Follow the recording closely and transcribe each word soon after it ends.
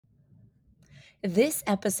This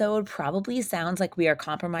episode probably sounds like we are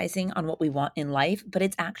compromising on what we want in life, but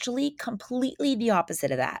it's actually completely the opposite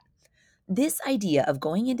of that. This idea of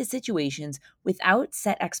going into situations without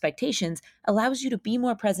set expectations allows you to be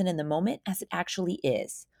more present in the moment as it actually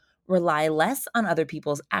is. Rely less on other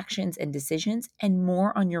people's actions and decisions and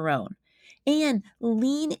more on your own. And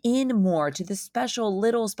lean in more to the special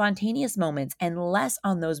little spontaneous moments and less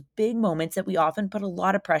on those big moments that we often put a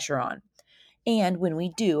lot of pressure on. And when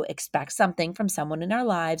we do expect something from someone in our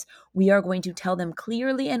lives, we are going to tell them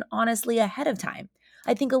clearly and honestly ahead of time.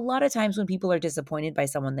 I think a lot of times when people are disappointed by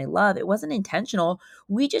someone they love, it wasn't intentional.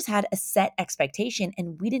 We just had a set expectation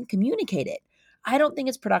and we didn't communicate it. I don't think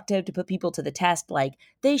it's productive to put people to the test like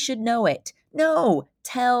they should know it. No,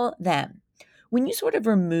 tell them. When you sort of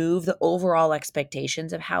remove the overall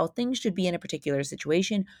expectations of how things should be in a particular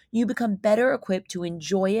situation, you become better equipped to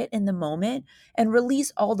enjoy it in the moment and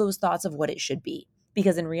release all those thoughts of what it should be.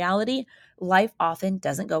 Because in reality, life often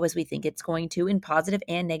doesn't go as we think it's going to in positive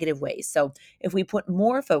and negative ways. So if we put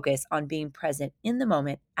more focus on being present in the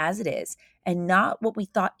moment as it is and not what we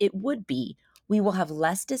thought it would be, we will have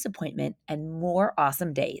less disappointment and more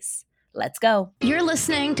awesome days. Let's go. You're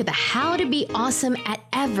listening to the How to Be Awesome at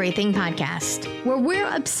Everything podcast, where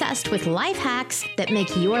we're obsessed with life hacks that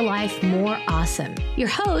make your life more awesome. Your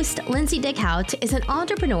host, Lindsay Dickhout, is an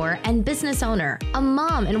entrepreneur and business owner, a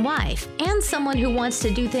mom and wife, and someone who wants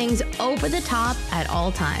to do things over the top at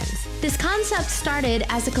all times. This concept started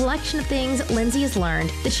as a collection of things Lindsay has learned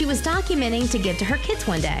that she was documenting to give to her kids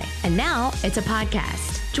one day, and now it's a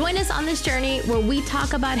podcast. Join us on this journey where we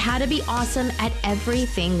talk about how to be awesome at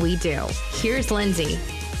everything we do. Here's Lindsay.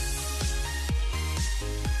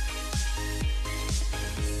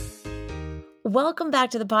 Welcome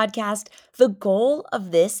back to the podcast. The goal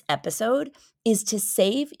of this episode is to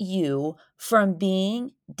save you from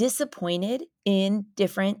being disappointed in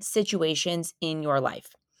different situations in your life.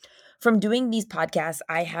 From doing these podcasts,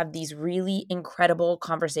 I have these really incredible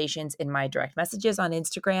conversations in my direct messages on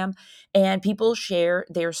Instagram, and people share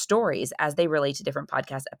their stories as they relate to different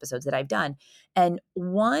podcast episodes that I've done. And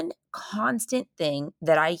one constant thing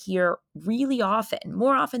that I hear really often,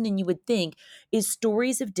 more often than you would think, is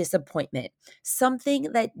stories of disappointment,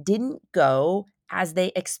 something that didn't go as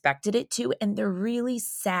they expected it to, and they're really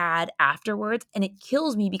sad afterwards. And it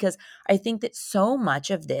kills me because I think that so much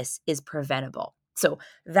of this is preventable. So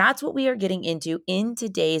that's what we are getting into in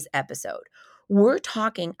today's episode. We're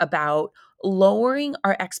talking about lowering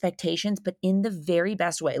our expectations, but in the very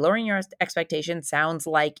best way. Lowering your expectations sounds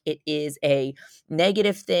like it is a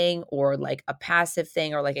negative thing or like a passive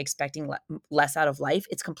thing or like expecting less out of life.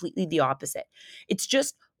 It's completely the opposite. It's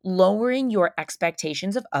just lowering your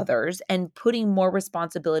expectations of others and putting more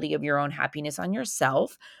responsibility of your own happiness on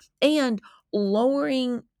yourself and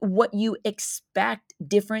lowering what you expect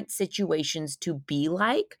different situations to be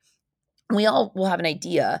like. We all will have an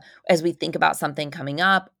idea as we think about something coming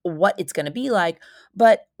up, what it's going to be like,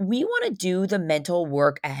 but we want to do the mental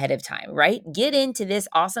work ahead of time, right? Get into this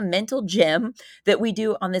awesome mental gym that we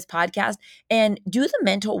do on this podcast and do the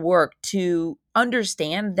mental work to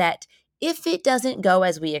understand that if it doesn't go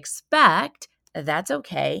as we expect, that's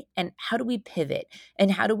okay. And how do we pivot?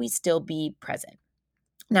 And how do we still be present?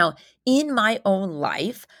 Now, in my own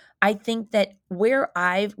life, I think that where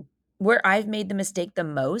I've made the mistake the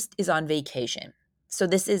most is on vacation. So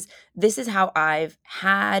this is how I've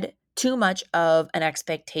had too much of an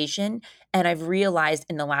expectation and I've realized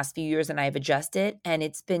in the last few years and I've adjusted and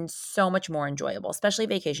it's been so much more enjoyable, especially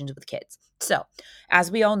vacations with kids. So, as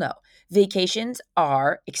we all know, vacations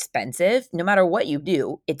are expensive. No matter what you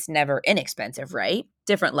do, it's never inexpensive, right?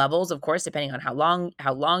 Different levels, of course, depending on how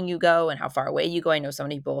long you go and how far away you go. I know so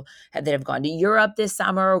many people that have gone to Europe this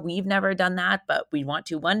summer. We've never done that, but we want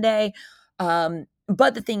to one day.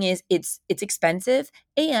 But the thing is, it's expensive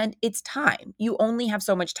and it's time. You only have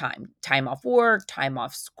so much time off work, time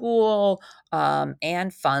off school,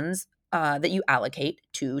 and funds that you allocate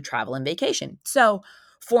to travel and vacation. So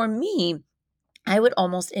for me, I would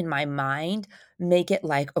almost in my mind make it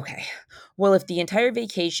like, okay, well, if the entire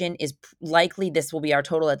vacation is likely this will be our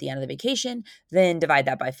total at the end of the vacation, then divide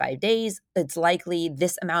that by 5 days. It's likely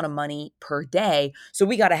this amount of money per day. So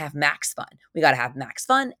we got to have max fun. We got to have max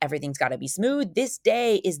fun. Everything's got to be smooth. This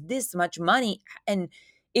day is this much money. And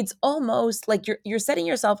it's almost like you're setting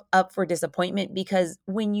yourself up for disappointment because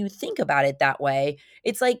when you think about it that way,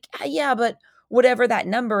 it's like, yeah, but whatever that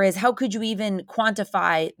number is, how could you even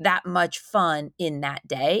quantify that much fun in that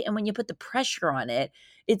day? And when you put the pressure on it,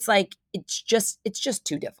 it's like it's just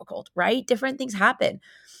too difficult, right? Different things happen.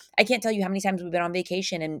 I can't tell you how many times we've been on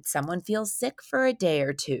vacation and someone feels sick for a day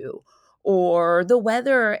or two, or the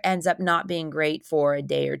weather ends up not being great for a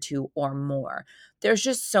day or two or more. There's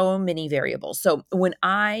just so many variables. So when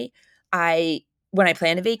I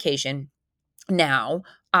plan a vacation, now,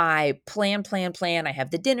 I plan. I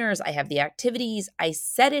have the dinners, I have the activities, I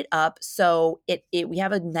set it up so we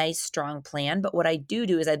have a nice strong plan, but what I do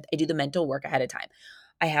is I do the mental work ahead of time.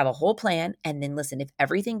 I have a whole plan, and then listen, if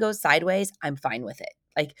everything goes sideways, I'm fine with it.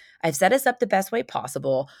 Like, I've set us up the best way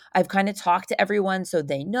possible. I've kind of talked to everyone so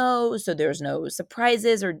they know, so there's no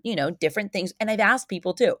surprises or, different things. And I've asked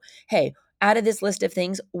people too, hey, out of this list of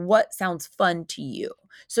things, what sounds fun to you?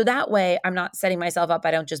 So that way I'm not setting myself up.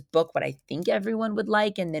 I don't just book what I think everyone would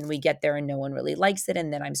like, and then we get there and no one really likes it.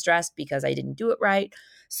 And then I'm stressed because I didn't do it right.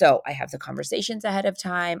 So I have the conversations ahead of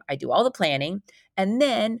time. I do all the planning, and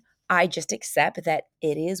then I just accept that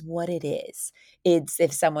it is what it is. It's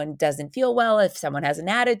if someone doesn't feel well, if someone has an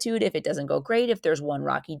attitude, if it doesn't go great, if there's one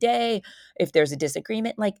rocky day, if there's a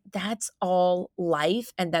disagreement, like that's all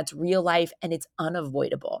life and that's real life and it's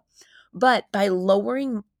unavoidable. But by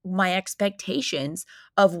lowering my expectations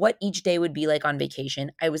of what each day would be like on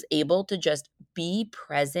vacation, I was able to just be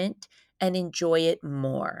present and enjoy it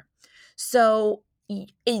more. So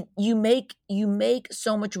you make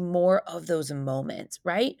so much more of those moments,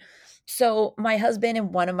 right? So my husband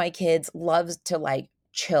and one of my kids loves to like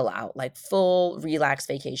chill out, like full relax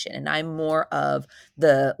vacation, and I'm more of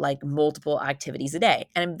the like multiple activities a day.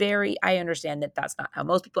 And I understand that that's not how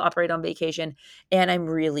most people operate on vacation, and I'm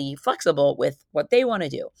really flexible with what they want to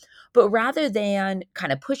do. But rather than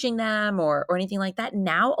kind of pushing them or anything like that,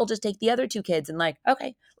 now I'll just take the other two kids and like,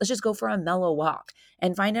 okay, let's just go for a mellow walk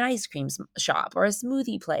and find an ice cream shop or a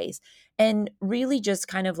smoothie place and really just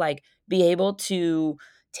kind of like be able to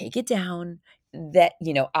take it down that,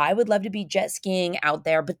 I would love to be jet skiing out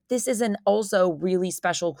there, but this is an also really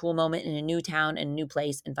special, cool moment in a new town and a new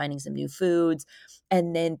place and finding some new foods.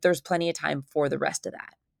 And then there's plenty of time for the rest of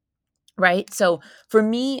that. Right. So for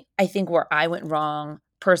me, I think where I went wrong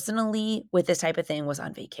personally with this type of thing was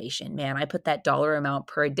on vacation. Man, I put that dollar amount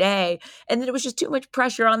per day and then it was just too much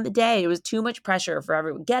pressure on the day. It was too much pressure for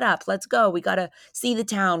everyone. Get up, let's go. We got to see the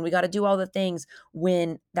town. We got to do all the things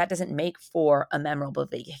when that doesn't make for a memorable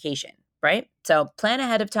vacation. Right. So plan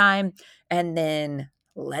ahead of time and then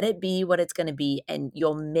let it be what it's going to be. And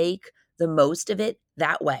you'll make the most of it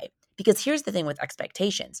that way. Because here's the thing with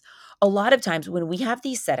expectations. A lot of times when we have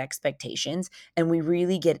these set expectations and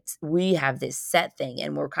we have this set thing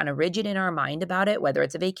and we're kind of rigid in our mind about it, whether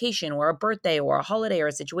it's a vacation or a birthday or a holiday or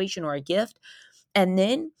a situation or a gift, and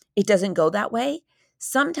then it doesn't go that way.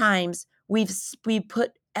 Sometimes we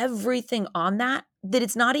put everything on that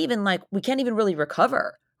it's not even like we can't even really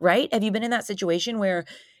recover, right? Have you been in that situation where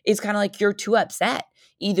it's kind of like you're too upset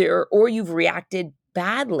either, or you've reacted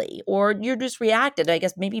badly, or you're just reacted, I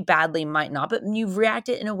guess maybe badly might not, but you've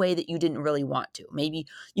reacted in a way that you didn't really want to. Maybe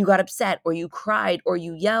you got upset or you cried or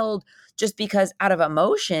you yelled just because out of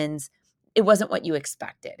emotions, it wasn't what you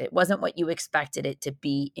expected. It wasn't what you expected it to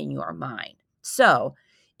be in your mind. So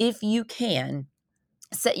if you can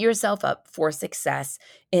set yourself up for success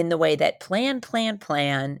in the way that plan,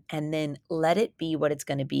 and then let it be what it's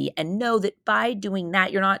going to be. And know that by doing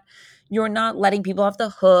that, you're not letting people off the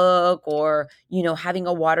hook or, having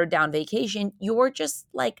a watered down vacation. You're just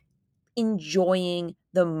like enjoying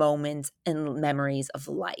the moments and memories of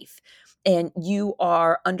life. And you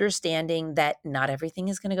are understanding that not everything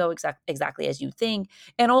is going to go exactly as you think.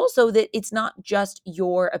 And also that it's not just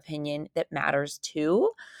your opinion that matters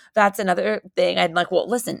too. That's another thing. I'm like, well,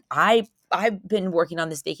 listen, I've been working on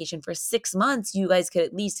this vacation for 6 months. You guys could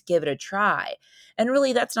at least give it a try. And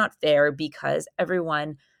really, that's not fair because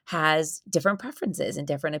everyone has different preferences and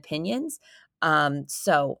different opinions.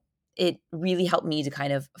 So it really helped me to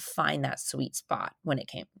kind of find that sweet spot when it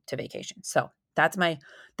came to vacation. So that's my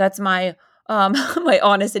my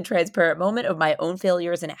honest and transparent moment of my own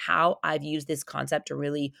failures and how I've used this concept to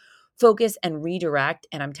really focus and redirect.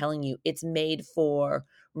 And I'm telling you, it's made for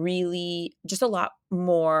really just a lot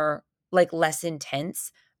more like less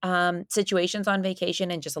intense situations on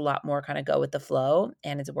vacation and just a lot more kind of go with the flow.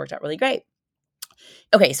 And it's worked out really great.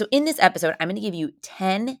 Okay, so in this episode, I'm going to give you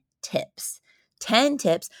 10 tips. 10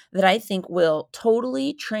 tips that I think will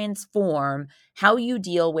totally transform how you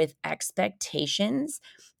deal with expectations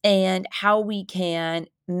and how we can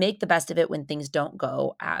make the best of it when things don't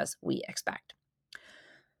go as we expect.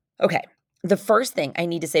 Okay, the first thing I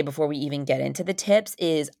need to say before we even get into the tips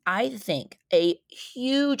is I think a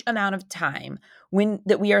huge amount of time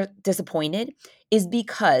that we are disappointed is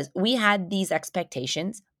because we had these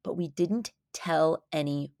expectations, but we didn't tell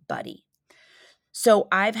anybody. So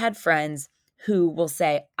I've had friends who will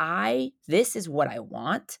say, this is what I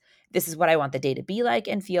want. This is what I want the day to be like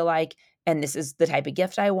and feel like. and this is the type of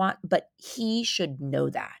gift I want, but he should know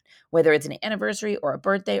that. Whether it's an anniversary or a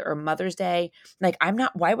birthday or Mother's Day, like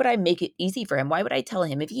why would I make it easy for him? Why would I tell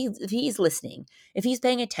him if he's listening, if he's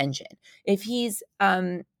paying attention, if he's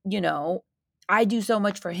I do so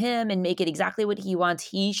much for him and make it exactly what he wants,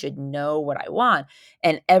 he should know what I want.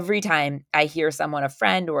 And every time I hear someone, a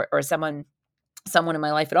friend or someone in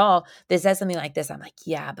my life at all that says something like this, I'm like,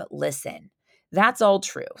 yeah, but listen, that's all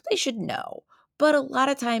true. They should know. But a lot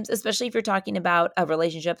of times, especially if you're talking about a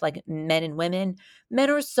relationship like men and women, men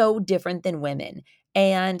are so different than women.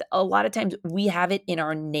 And a lot of times we have it in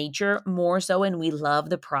our nature more so, and we love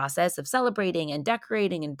the process of celebrating and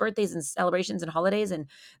decorating and birthdays and celebrations and holidays. And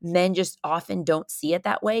men just often don't see it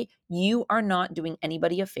that way. You are not doing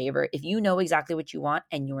anybody a favor if you know exactly what you want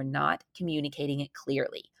and you're not communicating it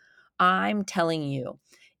clearly. I'm telling you,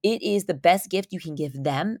 it is the best gift you can give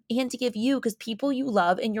them and to give you, because people you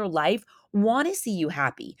love in your life want to see you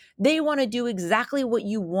happy. They want to do exactly what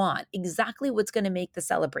you want, exactly what's going to make the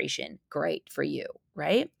celebration great for you,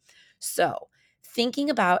 right? So, thinking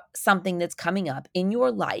about something that's coming up in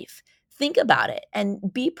your life, think about it and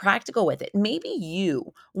be practical with it. Maybe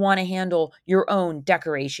you want to handle your own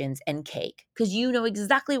decorations and cake because you know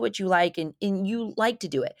exactly what you like and you like to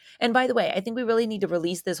do it. And by the way, I think we really need to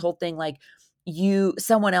release this whole thing like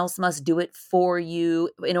someone else must do it for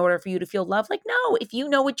you in order for you to feel loved. Like, no, if you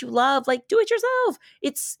know what you love, like do it yourself.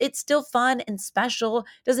 It's still fun and special.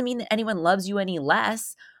 Doesn't mean that anyone loves you any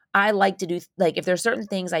less. I like to do like if there's certain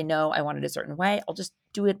things I know I want it a certain way, I'll just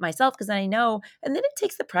do it myself because then I know, and then it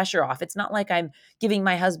takes the pressure off. It's not like I'm giving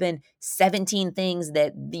my husband 17 things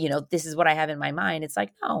that this is what I have in my mind. It's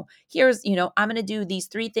like, no, here's, I'm going to do these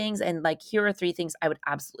 3 things, and like here are 3 things I would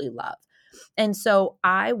absolutely love. And so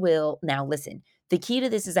I will now listen. The key to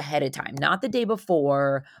this is ahead of time, not the day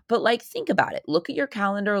before, but like think about it. Look at your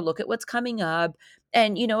calendar, look at what's coming up,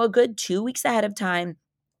 and a good 2 weeks ahead of time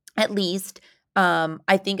at least.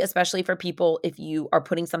 I think especially for people, if you are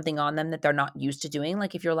putting something on them that they're not used to doing,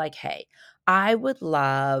 like if you're like, hey, I would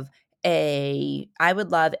love a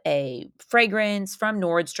fragrance from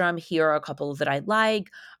Nordstrom. Here are a couple that I'd like.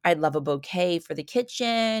 I'd love a bouquet for the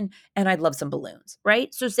kitchen, and I'd love some balloons,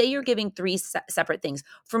 right? So say you're giving 3 separate things.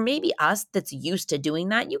 For maybe us that's used to doing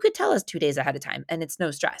that, you could tell us 2 days ahead of time and it's no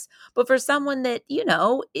stress. But for someone that,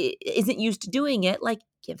 isn't used to doing it, like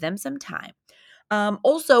give them some time.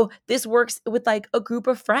 Also, this works with like a group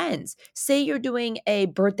of friends. Say you're doing a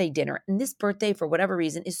birthday dinner, and this birthday, for whatever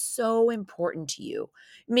reason, is so important to you.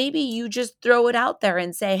 Maybe you just throw it out there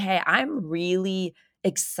and say, hey, I'm really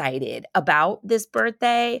excited about this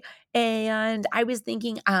birthday. And I was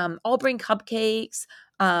thinking, I'll bring cupcakes.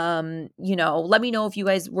 Let me know if you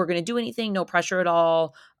guys were going to do anything, no pressure at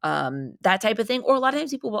all, that type of thing. Or a lot of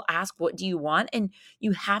times people will ask, what do you want? And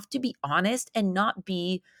you have to be honest and not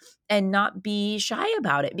be shy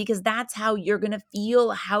about it, because that's how you're going to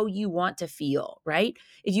feel how you want to feel, right?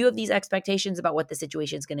 If you have these expectations about what the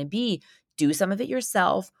situation is going to be, do some of it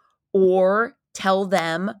yourself or tell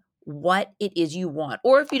them what it is you want.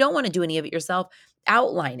 Or if you don't want to do any of it yourself,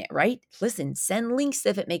 outline it, right? Listen, send links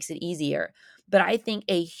if it makes it easier. But I think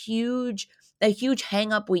a huge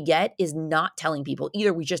hang up we get is not telling people.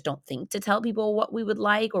 Either we just don't think to tell people what we would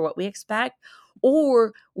like or what we expect,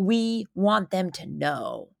 or we want them to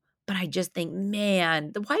know. But I just think,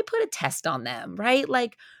 man, why put a test on them, right?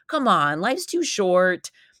 Like, come on, life's too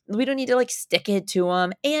short. We don't need to like stick it to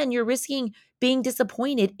them. And you're risking being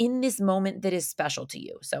disappointed in this moment that is special to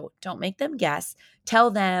you. So don't make them guess.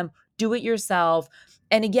 Tell them, do it yourself.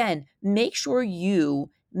 And again, make sure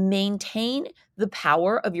you maintain the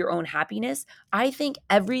power of your own happiness. I think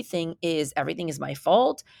everything is my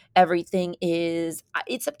fault.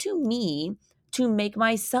 It's up to me to make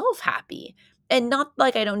myself happy. And not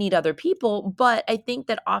like I don't need other people, but I think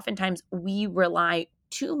that oftentimes we rely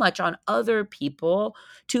too much on other people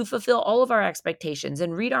to fulfill all of our expectations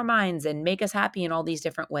and read our minds and make us happy in all these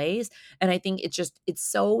different ways. And I think it's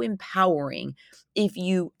so empowering if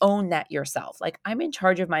you own that yourself. Like, I'm in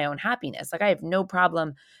charge of my own happiness. Like, I have no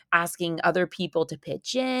problem asking other people to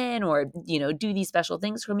pitch in or, do these special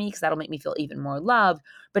things for me because that'll make me feel even more loved.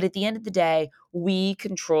 But at the end of the day, we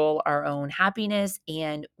control our own happiness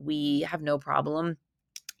and we have no problem,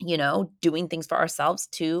 doing things for ourselves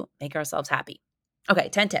to make ourselves happy. Okay,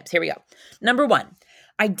 10 tips. Here we go. Number 1,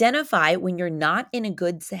 identify when you're not in a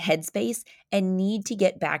good headspace and need to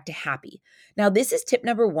get back to happy. Now, this is tip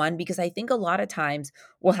number 1 because I think a lot of times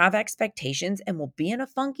we'll have expectations and we'll be in a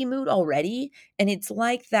funky mood already. And it's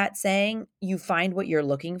like that saying, you find what you're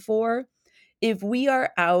looking for. If we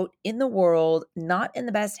are out in the world, not in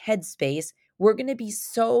the best headspace, it's going to be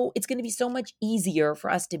so much easier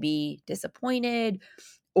for us to be disappointed,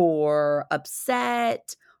 or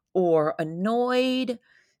upset or annoyed.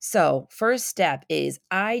 So, first step is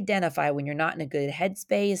identify when you're not in a good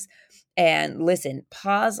headspace and listen,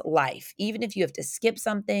 pause life. Even if you have to skip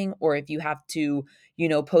something or if you have to,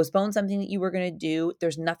 postpone something that you were going to do,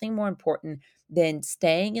 there's nothing more important than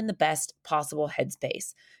staying in the best possible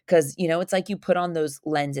headspace. Because, it's like you put on those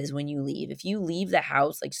lenses when you leave. If you leave the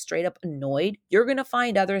house like straight up annoyed, you're going to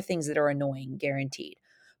find other things that are annoying, guaranteed.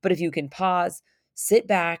 But if you can pause, sit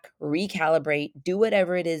back, recalibrate, do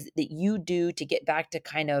whatever it is that you do to get back to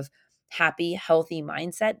kind of happy, healthy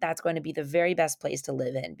mindset, that's going to be the very best place to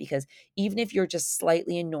live in. Because even if you're just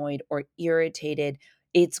slightly annoyed or irritated,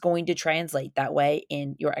 it's going to translate that way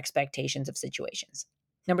in your expectations of situations.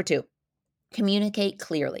 Number 2, communicate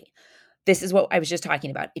clearly. This is what I was just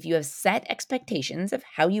talking about. If you have set expectations of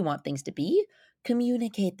how you want things to be,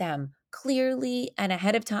 communicate them clearly and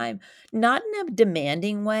ahead of time, not in a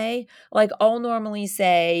demanding way. Like I'll normally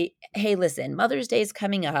say, hey, listen, Mother's Day is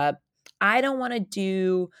coming up. I don't want to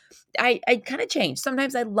do, I kind of change.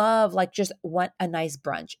 Sometimes I love like just want a nice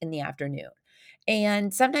brunch in the afternoon.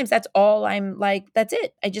 And sometimes that's all I'm like, that's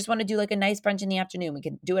it. I just want to do like a nice brunch in the afternoon. We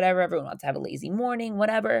can do whatever everyone wants, have a lazy morning,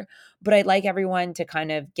 whatever. But I'd like everyone to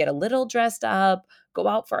kind of get a little dressed up, go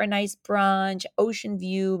out for a nice brunch, ocean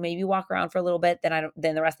view, maybe walk around for a little bit. Then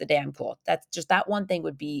the rest of the day I'm cool. That's just that one thing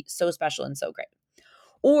would be so special and so great.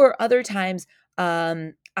 Or other times,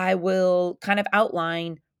 I will kind of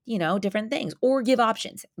outline, different things or give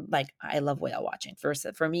options. Like I love whale watching.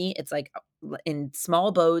 For me, it's like in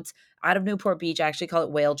small boats out of Newport Beach. I actually call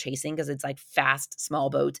it whale chasing because it's like fast, small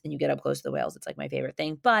boats and you get up close to the whales. It's like my favorite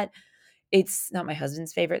thing, but it's not my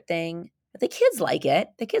husband's favorite thing. The kids like it.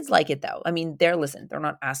 The kids like it though. I mean, they're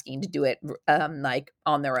not asking to do it like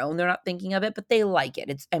on their own. They're not thinking of it, but they like it.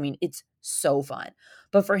 It's so fun.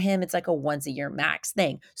 But for him, it's like a once a year max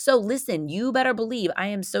thing. So listen, you better believe I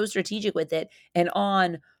am so strategic with it. And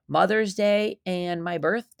on Mother's Day and my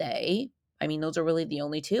birthday, those are really the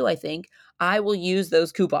only two, I think, I will use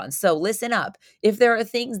those coupons. So listen up. If there are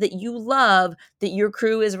things that you love that your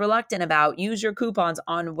crew is reluctant about, use your coupons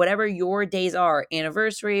on whatever your days are,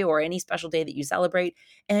 anniversary or any special day that you celebrate,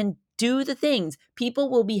 and do the things. People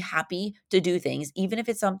will be happy to do things, even if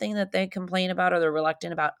it's something that they complain about or they're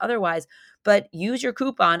reluctant about otherwise. But use your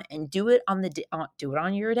coupon and do it do it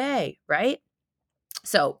on your day, right?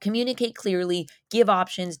 So communicate clearly, give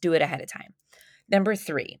options, do it ahead of time. Number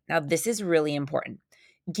 3, now this is really important.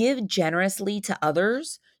 Give generously to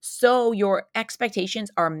others so your expectations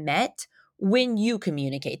are met when you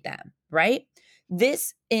communicate them, right?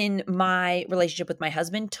 This in my relationship with my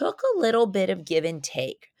husband took a little bit of give and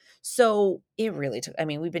take. So it really took,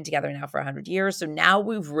 we've been together now for 100 years. So now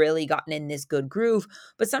we've really gotten in this good groove.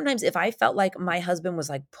 But sometimes if I felt like my husband was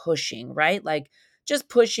like pushing, right? Like just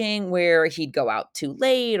pushing where he'd go out too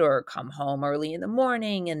late or come home early in the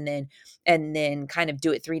morning and then kind of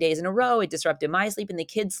do it 3 days in a row. It disrupted my sleep and the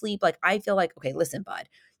kids' sleep. Like I feel like, okay, listen, bud,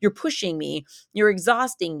 you're pushing me, you're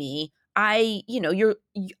exhausting me. I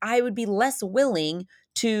would be less willing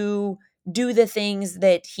to do the things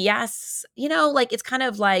that he asks, like it's kind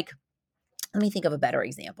of like, let me think of a better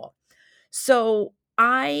example. So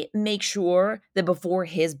I make sure that before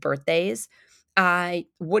his birthdays,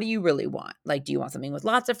 what do you really want? Like, do you want something with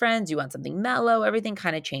lots of friends? Do you want something mellow? Everything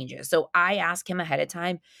kind of changes. So I ask him ahead of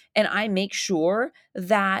time and I make sure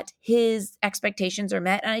that his expectations are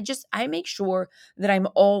met. And I make sure that I'm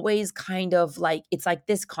always kind of like, it's like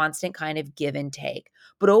this constant kind of give and take.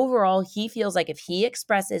 But overall, he feels like if he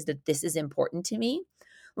expresses that this is important to me,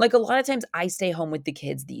 like a lot of times I stay home with the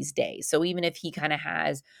kids these days. So even if he kind of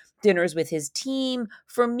has dinners with his team,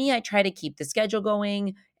 for me, I try to keep the schedule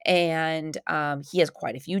going. And he has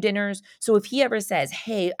quite a few dinners. So if he ever says,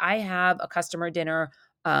 hey, I have a customer dinner,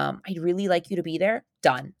 I'd really like you to be there,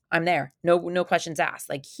 done. I'm there. No questions asked.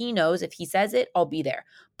 Like he knows if he says it, I'll be there.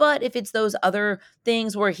 But if it's those other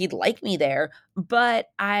things where he'd like me there, but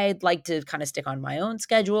I'd like to kind of stick on my own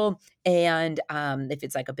schedule. And if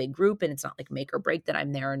it's like a big group and it's not like make or break that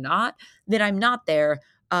I'm there or not, then I'm not there.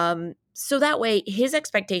 So that way his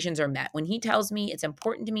expectations are met. When he tells me it's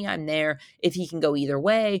important to me, I'm there. If he can go either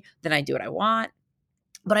way, then I do what I want.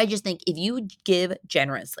 But I just think if you give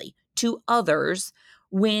generously to others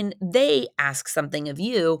when they ask something of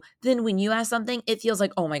you, then when you ask something, it feels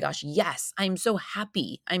like, oh my gosh, yes, I'm so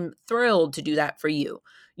happy. I'm thrilled to do that for you.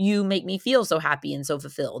 You make me feel so happy and so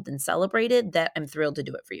fulfilled and celebrated that I'm thrilled to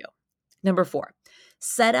do it for you. Number 4,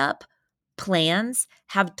 set up plans,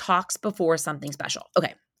 have talks before something special.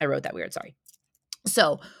 Okay, I wrote that weird, sorry.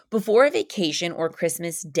 So before a vacation or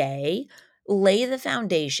Christmas day, lay the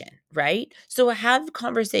foundation. right? So have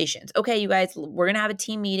conversations. Okay, you guys, we're going to have a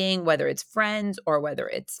team meeting, whether it's friends or whether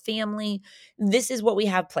it's family. This is what we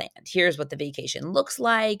have planned. Here's what the vacation looks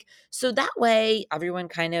like. So that way, everyone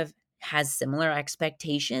kind of has similar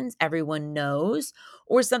expectations. Everyone knows,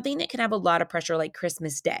 or something that can have a lot of pressure like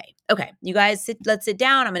Christmas Day. Okay, you guys, let's sit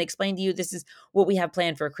down. I'm going to explain to you this is what we have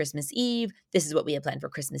planned for Christmas Eve. This is what we have planned for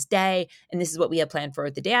Christmas Day. And this is what we have planned for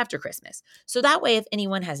the day after Christmas. So that way, if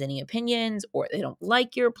anyone has any opinions or they don't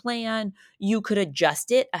like your plan, you could adjust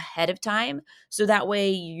it ahead of time. So that way,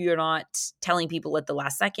 you're not telling people at the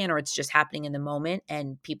last second or it's just happening in the moment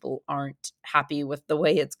and people aren't happy with the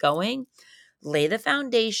way it's going. Lay the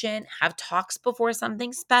foundation, have talks before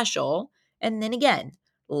something special, and then again,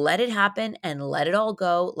 let it happen and let it all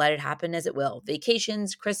go. Let it happen as it will.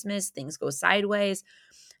 Vacations, Christmas, things go sideways.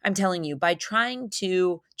 I'm telling you, by trying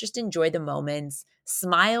to just enjoy the moments,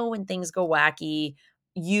 smile when things go wacky,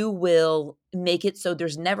 you will make it so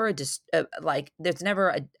there's never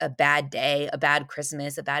a bad day, a bad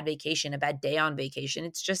Christmas, a bad vacation, a bad day on vacation.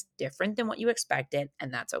 It's just different than what you expected,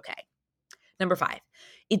 and that's okay. Number 5,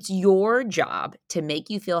 it's your job to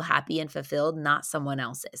make you feel happy and fulfilled, not someone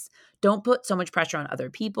else's. Don't put so much pressure on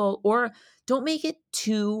other people or don't make it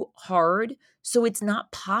too hard so it's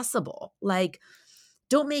not possible. Like,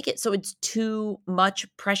 don't make it so it's too much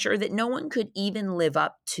pressure that no one could even live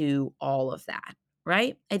up to all of that,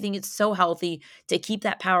 right? I think it's so healthy to keep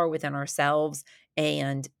that power within ourselves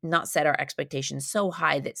and not set our expectations so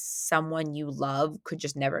high that someone you love could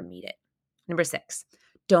just never meet it. Number 6,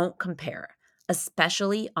 don't compare,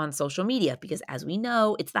 especially on social media, because as we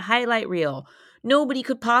know, it's the highlight reel. Nobody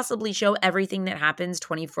could possibly show everything that happens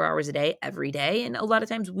 24 hours a day, every day. And a lot of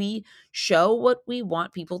times we show what we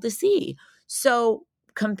want people to see. So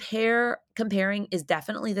comparing is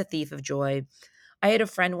definitely the thief of joy. I had a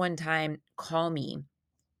friend one time call me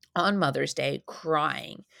on Mother's Day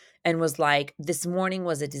crying and was like, this morning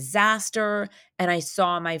was a disaster. And I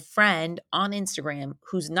saw my friend on Instagram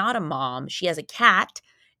who's not a mom. She has a cat.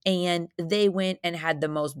 And they went and had the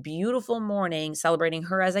most beautiful morning celebrating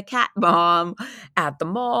her as a cat mom at the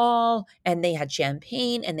mall. And they had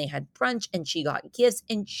champagne and they had brunch and she got gifts.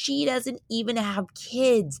 And she doesn't even have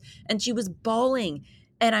kids. And she was bawling.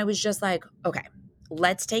 And I was just like, okay,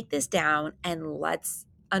 let's take this down and let's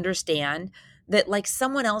understand that like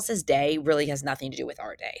someone else's day really has nothing to do with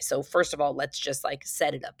our day. So first of all, let's just like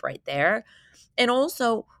set it up right there. And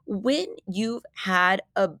also, when you've had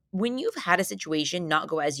a situation not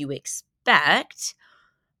go as you expect,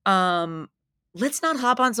 um let's not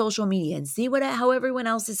hop on social media and see how everyone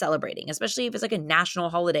else is celebrating, especially if it's like a national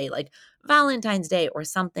holiday like Valentine's Day or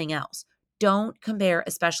something else. Don't compare,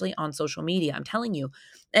 especially on social media. I'm telling you.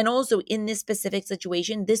 And also in this specific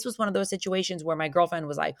situation, this was one of those situations where my girlfriend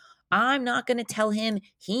was like, I'm not going to tell him.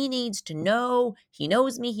 He needs to know. He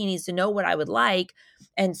knows me. He needs to know what I would like.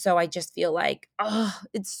 And so I just feel like, oh,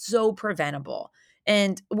 it's so preventable.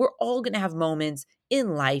 And we're all going to have moments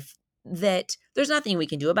in life that there's nothing we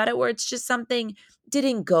can do about it, where it's just something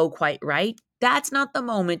didn't go quite right. That's not the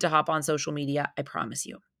moment to hop on social media, I promise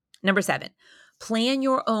you. Number 7, plan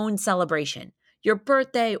your own celebration. Your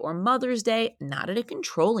birthday or Mother's Day, not in a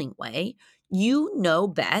controlling way. You know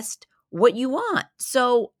best what you want.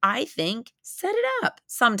 So I think set it up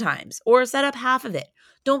sometimes or set up half of it.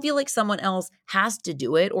 Don't feel like someone else has to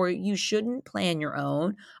do it or you shouldn't plan your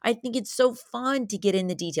own. I think it's so fun to get in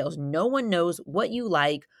the details. No one knows what you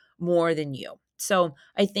like more than you. So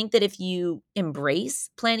I think that if you embrace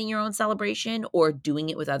planning your own celebration or doing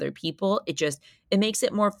it with other people, it makes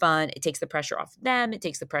it more fun. It takes the pressure off them. It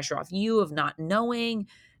takes the pressure off you of not knowing.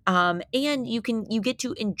 And you get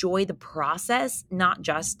to enjoy the process, not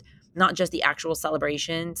just the actual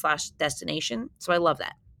celebration/destination. So I love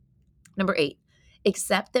that. Number 8,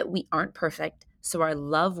 accept that we aren't perfect, so our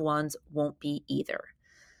loved ones won't be either.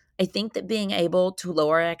 I think that being able to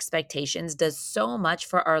lower our expectations does so much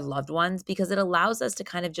for our loved ones because it allows us to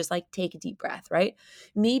kind of just like take a deep breath, right?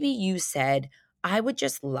 Maybe you said, I would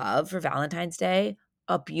just love for Valentine's Day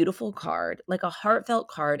a beautiful card, like a heartfelt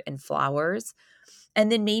card and flowers.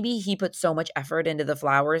 And then maybe he put so much effort into the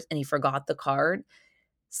flowers and he forgot the card.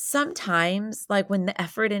 Sometimes, like when the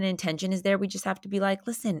effort and intention is there, we just have to be like,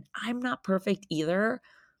 listen, I'm not perfect either.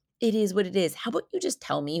 It is what it is. How about you just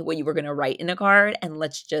tell me what you were going to write in a card and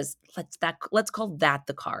let's call that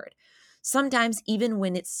the card. Sometimes even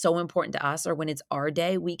when it's so important to us or when it's our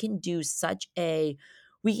day, we can give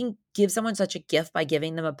someone such a gift by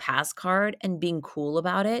giving them a pass card and being cool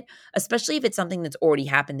about it, especially if it's something that's already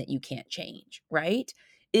happened that you can't change, right?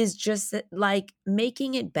 Is just like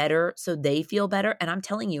making it better so they feel better. And I'm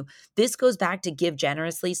telling you, this goes back to give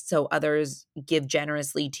generously so others give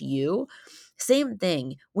generously to you. Same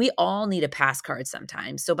thing. We all need a pass card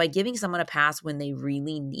sometimes. So by giving someone a pass when they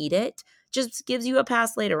really need it, just gives you a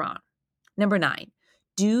pass later on. Number 9,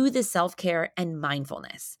 do the self-care and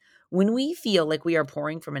mindfulness. When we feel like we are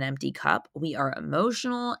pouring from an empty cup, we are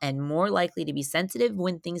emotional and more likely to be sensitive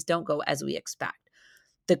when things don't go as we expect.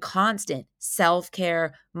 The constant self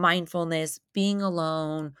care, mindfulness, being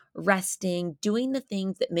alone, resting, doing the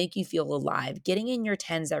things that make you feel alive, getting in your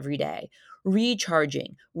tens every day,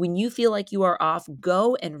 recharging. When you feel like you are off,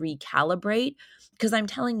 go and recalibrate. Because I'm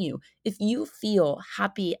telling you, if you feel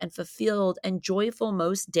happy and fulfilled and joyful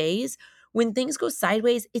most days, when things go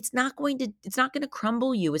sideways, it's not going to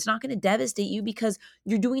crumble you. It's not going to devastate you because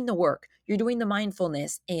you're doing the work. You're doing the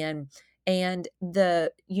mindfulness and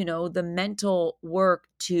the mental work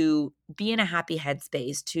to be in a happy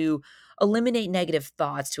headspace, to eliminate negative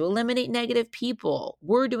thoughts, to eliminate negative people.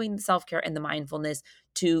 We're doing the self-care and the mindfulness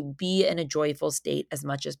to be in a joyful state as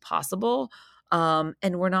much as possible.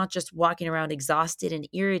 And we're not just walking around exhausted and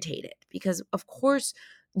irritated, because of course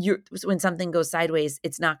when something goes sideways,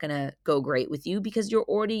 it's not going to go great with you because you're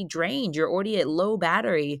already drained, you're already at low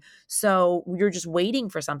battery, so you're just waiting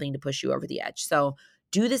for something to push you over the edge. So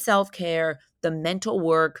do the self-care, the mental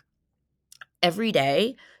work every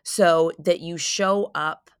day so that you show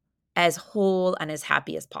up as whole and as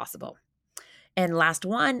happy as possible. And last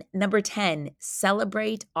one, number 10,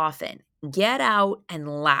 celebrate often. Get out and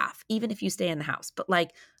laugh, even if you stay in the house, but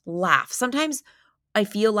like laugh. Sometimes I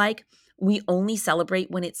feel like we only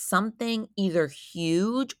celebrate when it's something either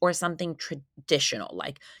huge or something traditional,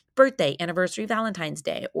 like birthday, anniversary, Valentine's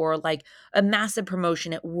Day, or like a massive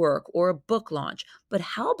promotion at work or a book launch. But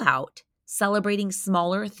how about celebrating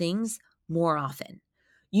smaller things more often?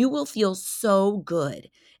 You will feel so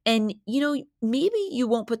good. And, maybe you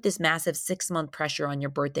won't put this massive 6-month pressure on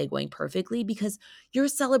your birthday going perfectly because you're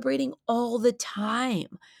celebrating all the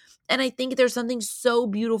time. And I think there's something so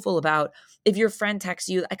beautiful about if your friend texts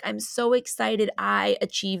you, like, I'm so excited I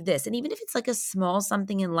achieved this. And even if it's like a small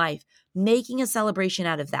something in life, making a celebration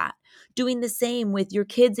out of that, doing the same with your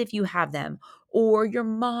kids if you have them, or your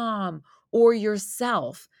mom, or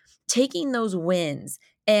yourself, taking those wins.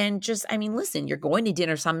 And just, I mean, listen, you're going to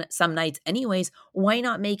dinner some nights anyways. Why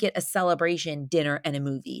not make it a celebration dinner and a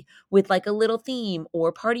movie with like a little theme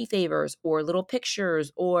or party favors or little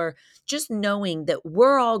pictures, or just knowing that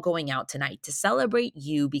we're all going out tonight to celebrate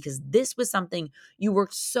you because this was something you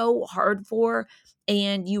worked so hard for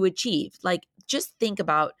and you achieved. Like, just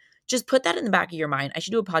put that in the back of your mind. I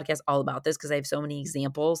should do a podcast all about this because I have so many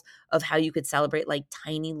examples of how you could celebrate like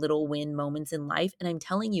tiny little win moments in life. And I'm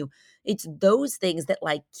telling you, it's those things that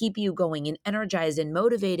like keep you going and energized and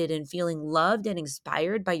motivated and feeling loved and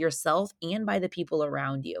inspired by yourself and by the people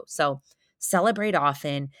around you. So celebrate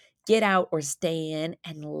often, get out or stay in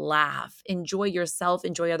and laugh. Enjoy yourself,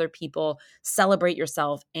 enjoy other people, celebrate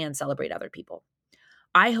yourself and celebrate other people.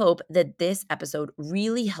 I hope that this episode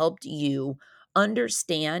really helped you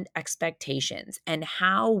understand expectations and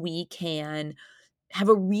how we can have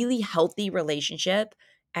a really healthy relationship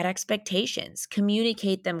at expectations,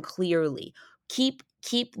 communicate them clearly, keep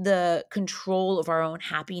the control of our own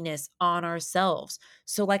happiness on ourselves.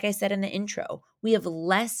 So like I said in the intro, we have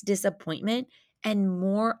less disappointment and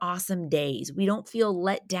more awesome days. We don't feel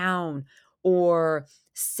let down or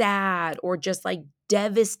sad or just like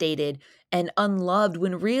devastated and unloved,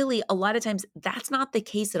 when really a lot of times that's not the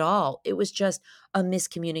case at all. It was just a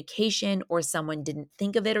miscommunication, or someone didn't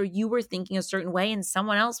think of it, or you were thinking a certain way and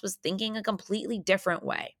someone else was thinking a completely different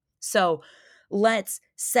way. So let's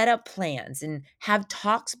set up plans and have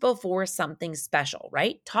talks before something special,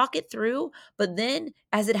 right? Talk it through, but then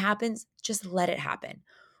as it happens, just let it happen.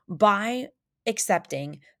 By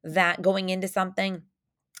accepting that going into something,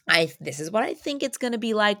 this is what I think it's going to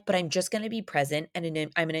be like, but I'm just going to be present and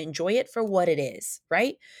I'm going to enjoy it for what it is,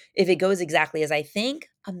 right? If it goes exactly as I think,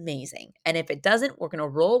 amazing. And if it doesn't, we're going to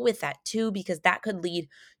roll with that too, because that could lead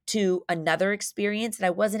to another experience that I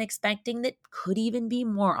wasn't expecting that could even be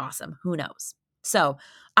more awesome. Who knows? So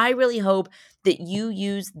I really hope that you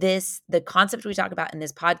use the concept we talk about in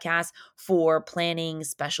this podcast, for planning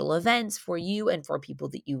special events for you and for people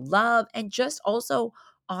that you love, and just also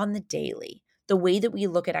on the daily. The way that we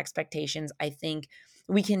look at expectations, I think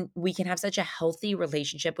we can have such a healthy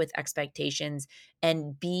relationship with expectations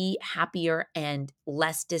and be happier and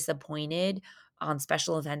less disappointed on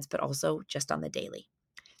special events, but also just on the daily.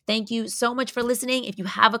 Thank you so much for listening. If you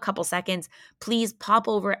have a couple seconds, please pop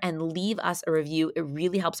over and leave us a review. It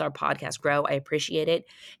really helps our podcast grow. I appreciate it.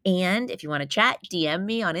 And if you want to chat, DM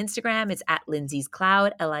me on Instagram. It's at Lindsay's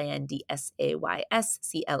Cloud,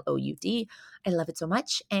 LINDSAYSCLOUD. I love it so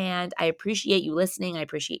much. And I appreciate you listening. I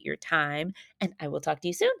appreciate your time. And I will talk to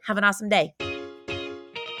you soon. Have an awesome day.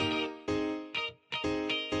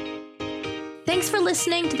 Thanks for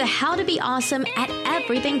listening to the How to Be Awesome at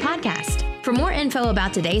Everything podcast. For more info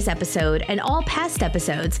about today's episode and all past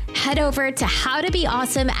episodes, head over to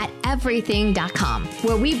howtobeawesomeateverything.com,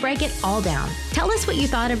 where we break it all down. Tell us what you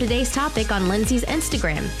thought of today's topic on Lindsay's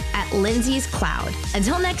Instagram at Lindsay's Cloud.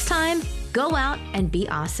 Until next time, go out and be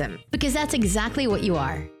awesome, because that's exactly what you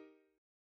are.